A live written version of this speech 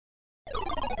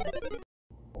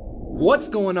What's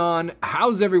going on?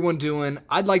 How's everyone doing?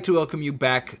 I'd like to welcome you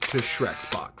back to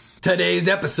Shrex Box. Today's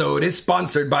episode is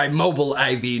sponsored by Mobil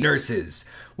IV Nurses.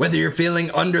 Whether you're feeling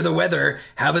under the weather,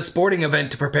 have a sporting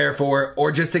event to prepare for,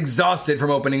 or just exhausted from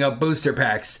opening up booster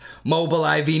packs,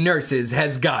 Mobil IV Nurses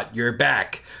has got your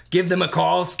back. Give them a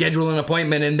call, schedule an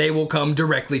appointment, and they will come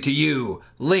directly to you.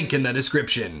 Link in the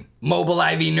description. Mobil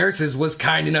IV Nurses was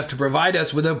kind enough to provide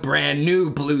us with a brand new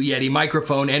Blue Yeti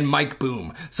microphone and mic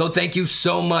boom. So thank you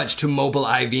so much to Mobil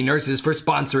IV Nurses for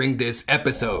sponsoring this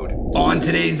episode. On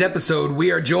today's episode,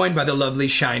 we are joined by the lovely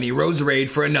Shiny Roserade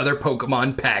for another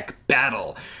Pokemon pack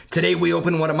battle. Today we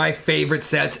open one of my favorite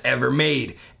sets ever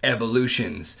made,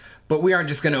 Evolutions. But we aren't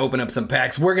just going to open up some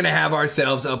packs, we're going to have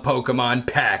ourselves a Pokemon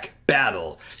pack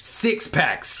battle. 6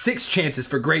 packs, 6 chances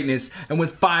for greatness, and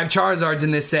with 5 Charizards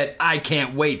in this set, I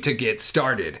can't wait to get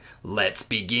started. Let's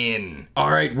begin.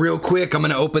 Alright, real quick, I'm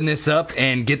going to open this up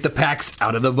and get the packs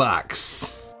out of the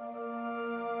box.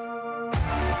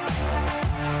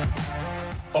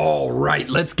 Alright,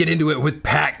 let's get into it with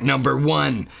pack number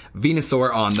 1.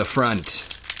 Venusaur on the front.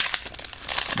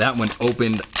 That one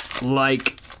opened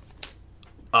like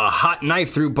a hot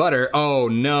knife through butter. Oh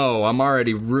no, I'm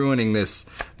already ruining this.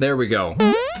 There we go.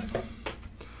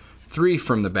 3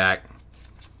 from the back.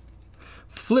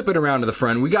 Flip it around to the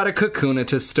front. We got a Kakuna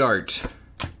to start.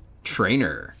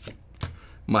 Trainer.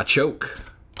 Machoke.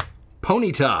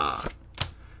 Ponyta.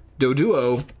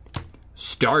 Doduo.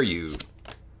 Staryu.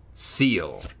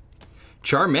 Seal.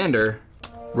 Charmander.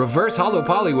 Reverse Holo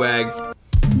Poliwag.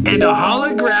 And a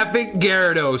holographic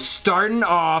Gyarados, starting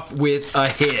off with a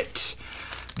hit.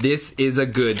 This is a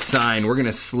good sign. We're going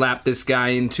to slap this guy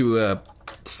into a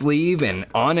sleeve and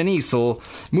on an easel.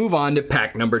 Move on to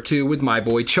pack number 2 with my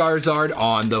boy Charizard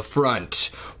on the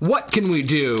front. What can we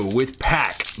do with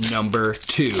pack number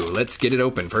 2? Let's get it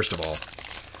open first of all.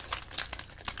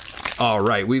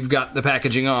 Alright, we've got the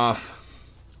packaging off.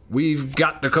 We've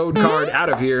got the code card out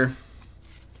of here.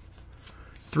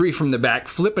 3 from the back,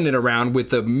 flipping it around with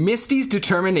the Misty's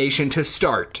Determination to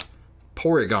start.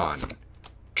 Porygon.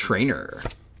 Trainer.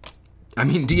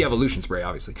 De-evolution spray,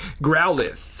 obviously.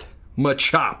 Growlithe.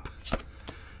 Machop.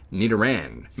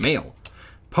 Nidoran. Male.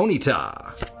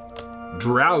 Ponyta.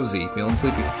 Drowsy. Feeling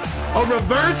sleepy. A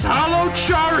reverse holo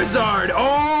Charizard.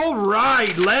 All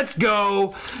right, let's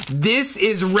go. This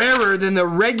is rarer than the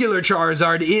regular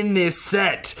Charizard in this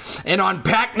set. And on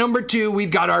pack number 2, we've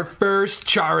got our first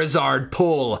Charizard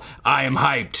pull. I am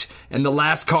hyped. And the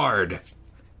last card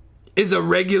is a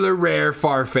regular rare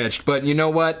Farfetch'd, but you know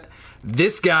what?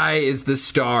 This guy is the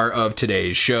star of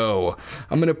today's show.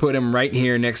 I'm gonna put him right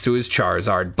here next to his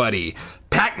Charizard buddy.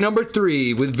 Pack number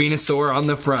 3 with Venusaur on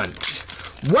the front.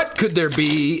 What could there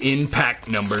be in pack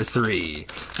number 3?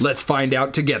 Let's find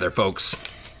out together, folks.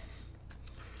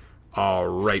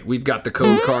 Alright, we've got the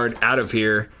code card out of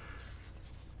here.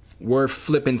 We're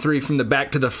flipping 3 from the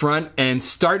back to the front and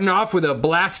starting off with a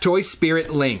Blastoise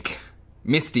Spirit Link.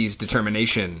 Misty's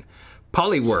Determination.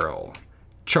 Poliwhirl.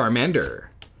 Charmander.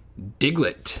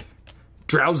 Diglett.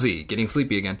 Drowsy, getting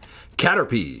sleepy again.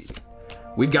 Caterpie.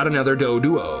 We've got another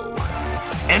Doduo.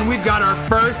 And we've got our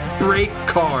first break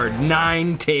card,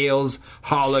 Ninetales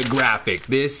holographic.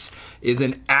 This is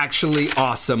an actually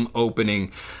awesome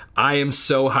opening. I am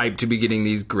so hyped to be getting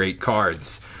these great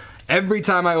cards. Every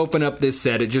time I open up this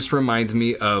set, it just reminds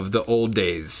me of the old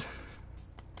days.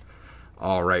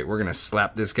 Alright, we're gonna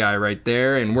slap this guy right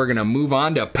there, and we're gonna move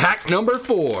on to pack number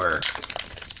 4.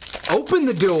 Open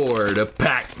the door to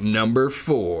pack number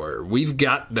 4. We've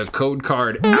got the code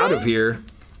card out of here.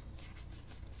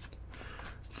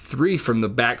 3 from the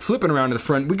back, flipping around to the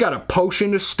front. We got a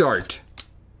potion to start.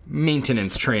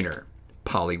 Maintenance Trainer.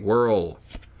 Poliwhirl.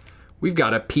 We've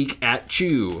got a Peek at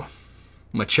You.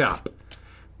 Machop.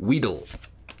 Weedle.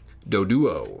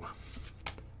 Doduo.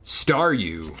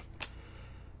 Staryu.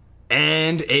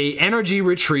 And a Energy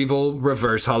Retrieval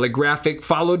Reverse Holographic,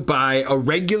 followed by a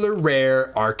regular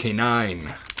rare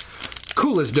Arcanine.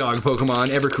 Coolest dog Pokemon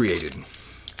ever created.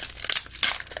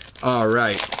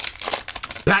 Alright.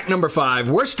 Pack number 5.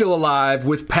 We're still alive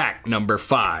with pack number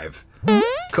 5.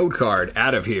 Code card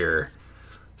out of here.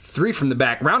 3 from the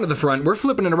back, round to the front. We're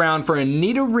flipping it around for a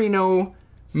Nidorino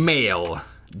Male.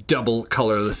 Double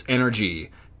colorless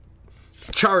energy.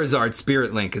 Charizard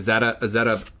Spirit Link, is that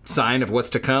a sign of what's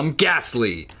to come?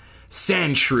 Ghastly,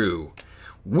 Sandshrew,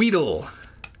 Weedle,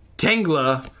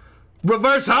 Tangela,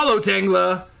 Reverse Holo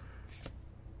Tangela,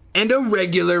 and a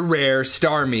regular rare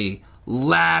Starmie.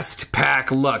 Last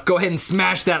pack luck. Go ahead and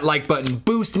smash that like button,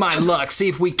 boost my luck, see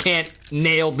if we can't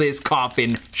nail this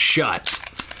coffin shut.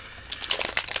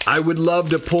 I would love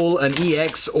to pull an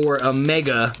EX or a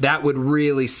Mega. That would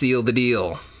really seal the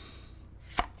deal.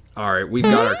 All right, we've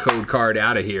got our code card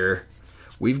out of here.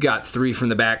 We've got 3 from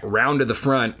the back, round to the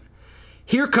front.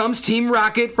 Here comes Team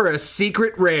Rocket for a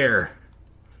secret rare.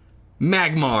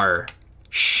 Magmar.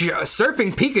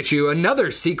 Surfing Pikachu,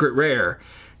 another secret rare.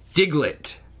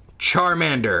 Diglett.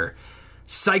 Charmander.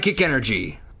 Psychic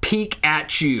Energy.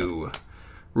 Pikachu.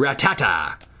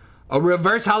 Rattata. A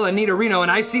reverse holo Nidorino,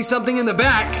 and I see something in the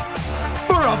back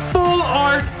for a full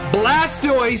art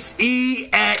Blastoise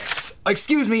EX.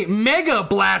 Excuse me, Mega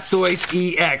Blastoise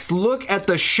EX. Look at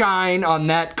the shine on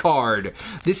that card.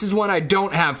 This is one I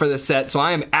don't have for the set, so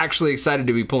I am actually excited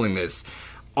to be pulling this.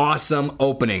 Awesome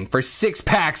opening. For 6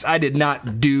 packs, I did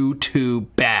not do too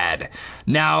bad.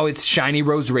 Now it's Shiny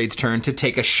Roserade's turn to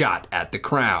take a shot at the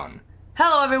crown.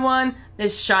 Hello everyone,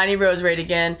 this is Shiny Roserade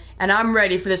again, and I'm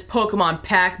ready for this Pokemon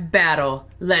pack battle.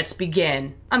 Let's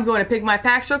begin. I'm going to pick my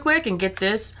packs real quick and get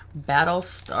this battle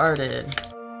started.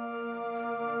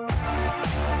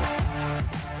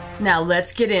 Now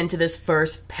let's get into this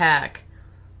first pack.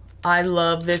 I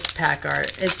love this pack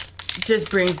art. It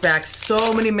just brings back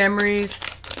so many memories.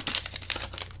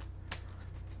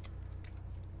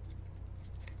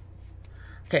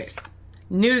 Okay,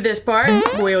 new to this part,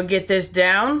 we'll get this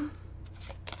down.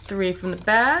 3 from the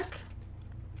back.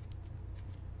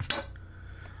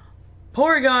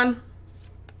 Porygon.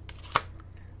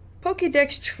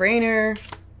 Pokédex Trainer.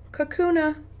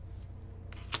 Kakuna.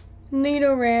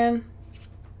 Nidoran.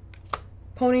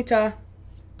 Ponyta.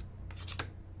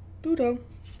 Doodle.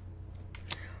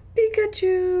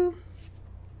 Pikachu.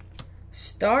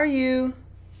 Staryu.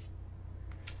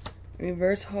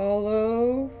 Reverse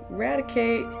Holo.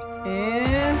 Raticate.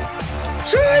 And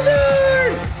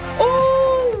Charizard! Oh!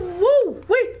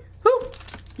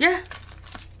 Yeah,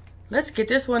 let's get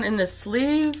this one in the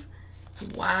sleeve.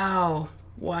 Wow,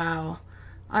 wow.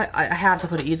 I have to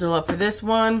put an easel up for this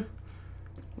one.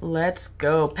 Let's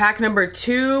go. Pack number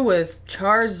 2 with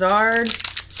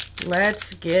Charizard.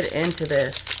 Let's get into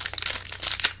this.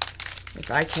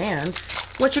 If I can.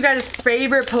 What's your guys'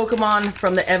 favorite Pokemon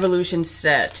from the Evolution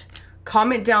set?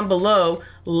 Comment down below.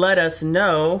 Let us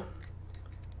know.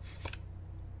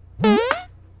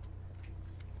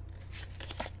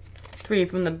 Three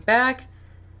from the back.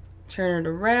 Turn it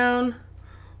around.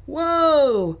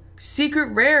 Whoa! Secret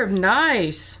rare.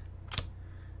 Nice.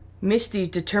 Misty's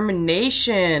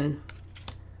Determination.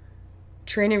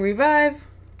 Training Revive.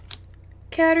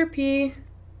 Caterpie.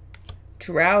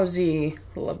 Drowsy.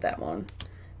 Love that one.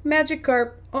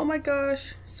 Magikarp. Oh my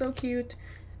gosh. So cute.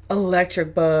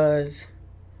 Electric Buzz.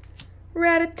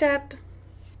 Rattata.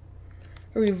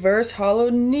 Reverse Holo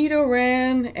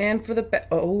Nidoran. And for the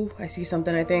oh, I see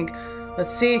something, I think. Let's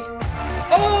see.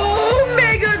 Oh,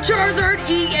 Mega Charizard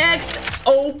EX.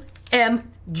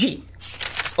 OMG.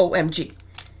 OMG.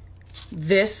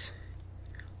 This.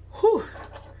 Whew.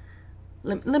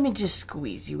 Let me just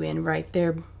squeeze you in right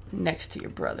there next to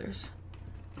your brothers.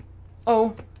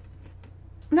 Oh.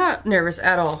 Not nervous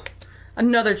at all.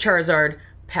 Another Charizard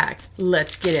pack.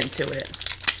 Let's get into it.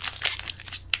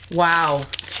 Wow.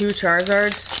 2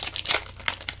 Charizards.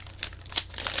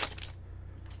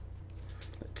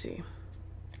 Let's see.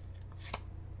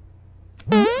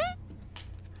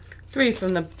 3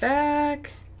 from the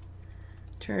back.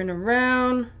 Turn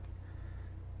around.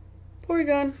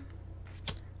 Porygon.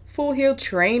 Full Heal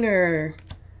Trainer.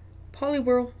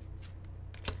 Poliwhirl.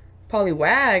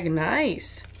 Poliwag.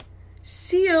 Nice.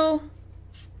 Seal.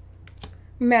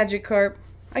 Magikarp.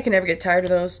 I can never get tired of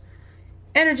those.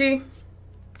 Energy.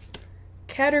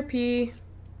 Caterpie.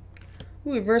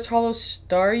 Ooh, Reverse Holo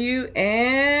Staryu.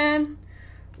 And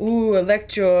ooh,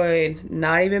 Electroid.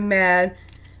 Not even mad,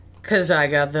 because I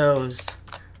got those.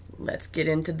 Let's get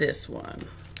into this one.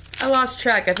 I lost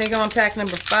track. I think I'm on pack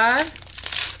number 5.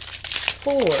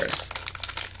 4.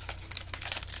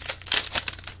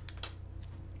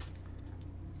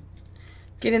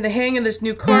 Getting the hang of this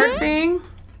new card thing.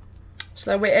 So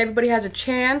that way everybody has a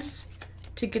chance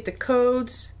to get the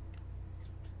codes.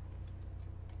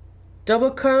 Double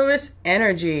Colorless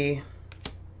Energy.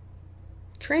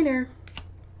 Trainer.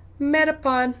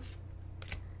 Metapod.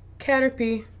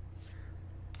 Caterpie.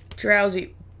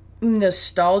 Drowsy.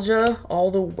 Nostalgia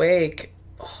all the way.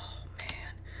 Oh,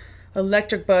 man.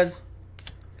 Electric Buzz.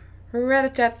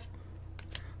 Rattata.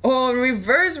 Oh,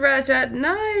 reverse Rattata.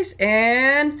 Nice.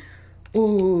 And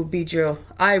ooh, Beedrill.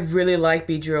 I really like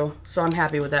Beedrill, so I'm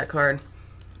happy with that card.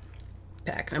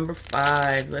 Pack number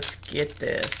 5. Let's get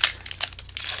this.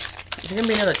 Is there gonna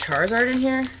be another Charizard in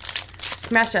here?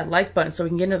 Smash that like button so we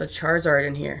can get another Charizard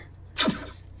in here.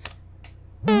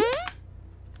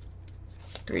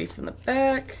 3 from the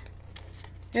back.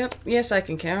 Yep, yes, I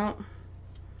can count.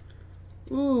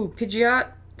 Ooh,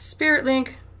 Pidgeot, Spirit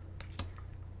Link,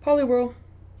 Poliwhirl,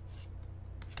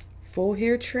 Full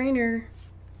Hair Trainer,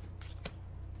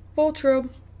 Voltrobe,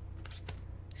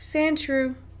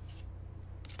 Sandshrew,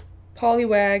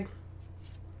 Poliwag,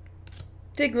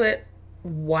 Diglett,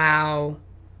 wow,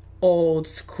 old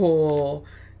school,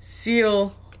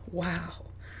 Seal, wow,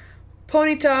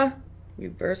 Ponyta,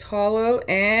 Reverse Hollow,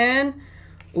 and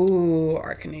ooh,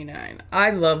 Arcanine. I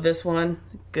love this one.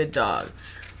 Good dog.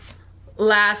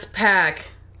 Last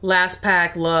pack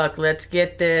luck. Let's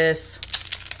get this.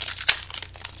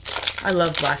 I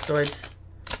love Blastoids.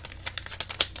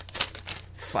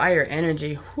 Fire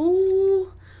energy.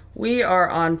 Whoo. We are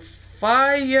on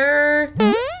fire.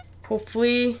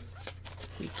 Hopefully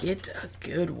we get a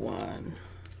good one.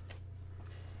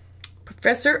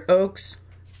 Professor Oaks.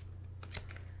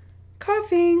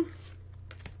 Coughing.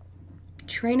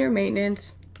 Trainer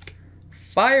Maintenance.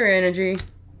 Fire energy.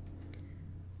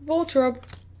 Voltrobe.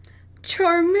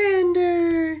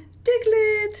 Charmander.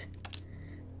 Diglett.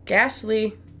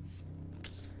 Ghastly.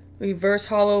 Reverse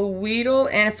Hollow Weedle.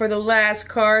 And for the last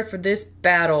card for this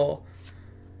battle,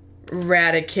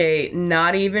 Raticate.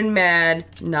 Not even mad.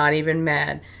 Not even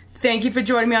mad. Thank you for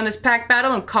joining me on this pack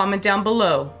battle and comment down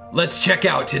below. Let's check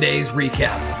out today's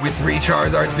recap. With 3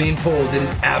 Charizards being pulled, it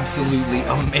is absolutely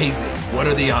amazing. What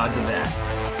are the odds of that?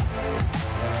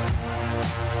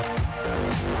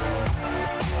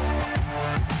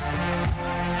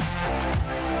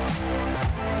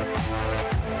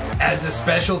 As a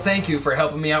special thank you for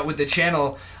helping me out with the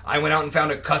channel, I went out and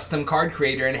found a custom card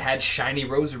creator and had Shiny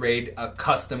Roserade a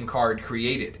custom card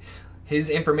created. His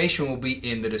information will be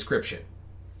in the description.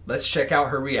 Let's check out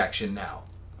her reaction now.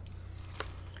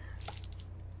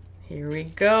 Here we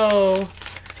go.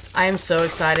 I am so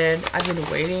excited. I've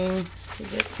been waiting to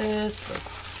get this.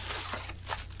 Let's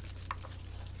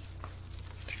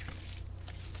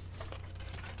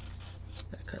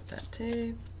cut that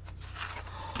tape.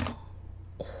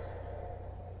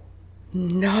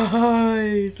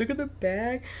 Nice. Look at the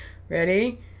bag.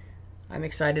 Ready? I'm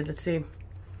excited. Let's see.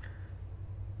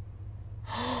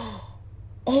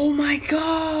 Oh my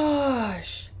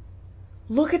gosh.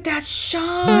 Look at that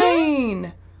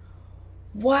shine.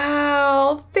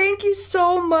 Wow. Thank you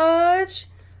so much.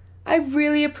 I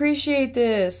really appreciate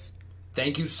this.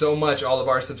 Thank you so much, all of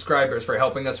our subscribers, for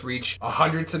helping us reach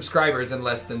 100 subscribers in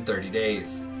less than 30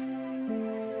 days.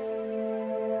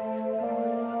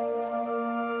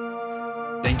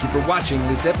 Thank you for watching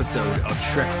this episode of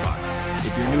Shrex Box.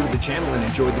 If you're new to the channel and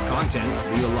enjoyed the content,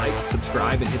 leave a like,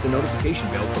 subscribe, and hit the notification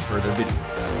bell for further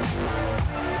videos.